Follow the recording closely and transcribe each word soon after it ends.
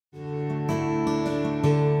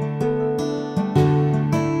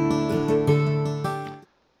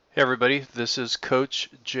Hey everybody, this is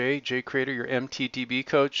Coach Jay Creator, your MTTB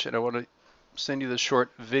coach, and I want to send you this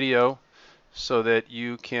short video so that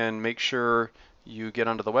you can make sure you get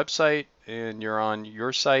onto the website and you're on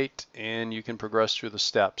your site and you can progress through the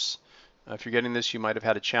steps. If you're getting this, you might have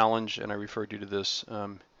had a challenge, and I referred you to this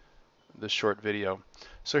this short video.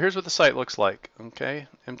 So here's what the site looks like. Okay,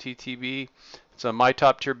 MTTB. It's on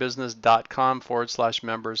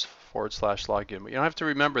mytoptierbusiness.com/members/login. But you don't have to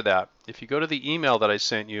remember that. If you go to the email that I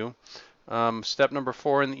sent you, step number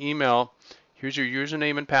 4 in the email, here's your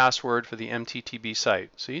username and password for the MTTB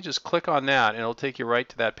site. So you just click on that and it'll take you right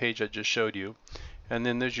to that page I just showed you. And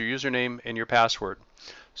then there's your username and your password.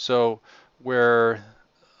 So where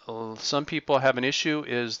some people have an issue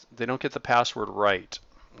is they don't get the password right,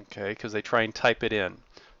 okay, because they try and type it in.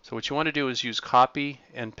 So what you want to do is use copy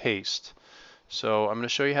and paste. So I'm going to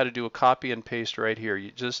show you how to do a copy and paste right here.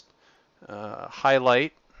 You just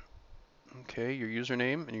highlight, okay, your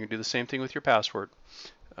username, and you're going to do the same thing with your password.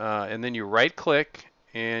 And then you right click,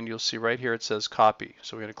 and you'll see right here it says copy.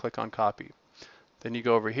 So we're going to click on copy. Then you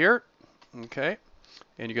go over here, okay,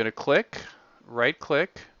 and you're going to click, right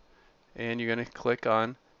click, and you're going to click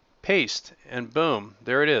on paste, and boom,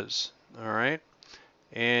 there it is. All right,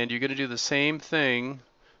 and you're going to do the same thing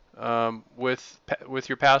with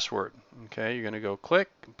your password. Okay, you're going to go click,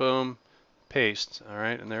 boom, paste. All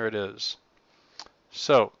right, and there it is.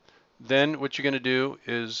 So then what you're going to do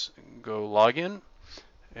is go log in,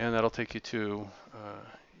 and that'll take you to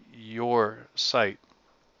your site.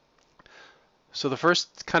 So the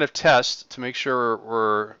first kind of test to make sure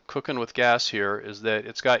we're cooking with gas here is that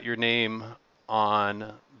it's got your name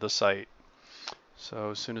on the site.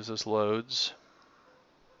 So as soon as this loads,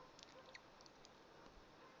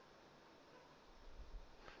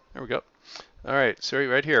 there we go. All right, so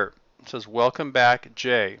right here it says "Welcome back,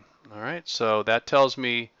 Jay." All right, so that tells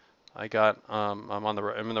me I'm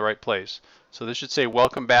in the right place. So this should say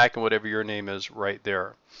 "Welcome back" and whatever your name is right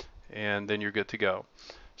there, and then you're good to go.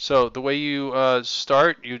 So the way you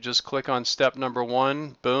start, you just click on step number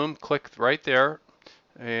 1, boom, click right there,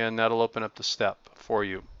 and that'll open up the step for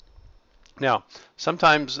you. Now,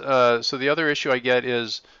 sometimes, so the other issue I get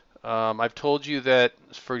is I've told you that,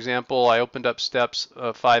 for example, I opened up steps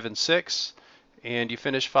 5 and 6, and you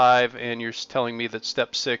finish 5, and you're telling me that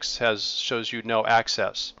step 6 shows you no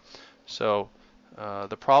access. So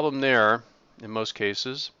the problem there, in most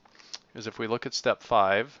cases, is if we look at step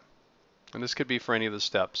 5, and this could be for any of the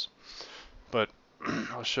steps, but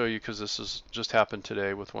I'll show you because this has just happened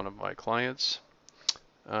today with one of my clients.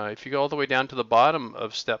 If you go all the way down to the bottom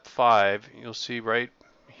of step 5, you'll see right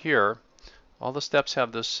here, all the steps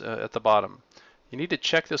have this at the bottom. You need to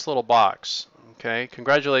check this little box. Okay,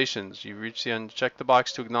 congratulations, you've reached the end. Check the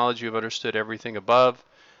box to acknowledge you've understood everything above.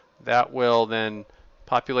 That will then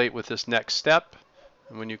populate with this next step,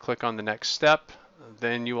 and when you click on the next step,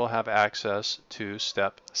 then you will have access to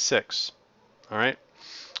step 6. All right,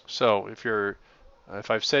 so if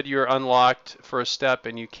I've said you're unlocked for a step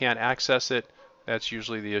and you can't access it, that's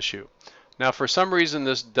usually the issue. Now, for some reason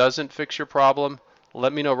this doesn't fix your problem,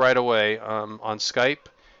 let me know right away on Skype,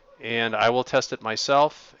 and I will test it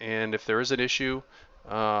myself, and if there is an issue,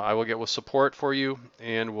 I will get with support for you,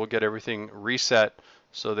 and we'll get everything reset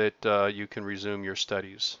so that you can resume your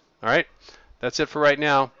studies. All right, that's it for right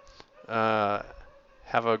now.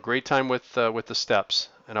 Have a great time with the steps,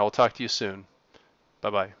 and I will talk to you soon.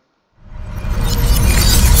 Bye-bye.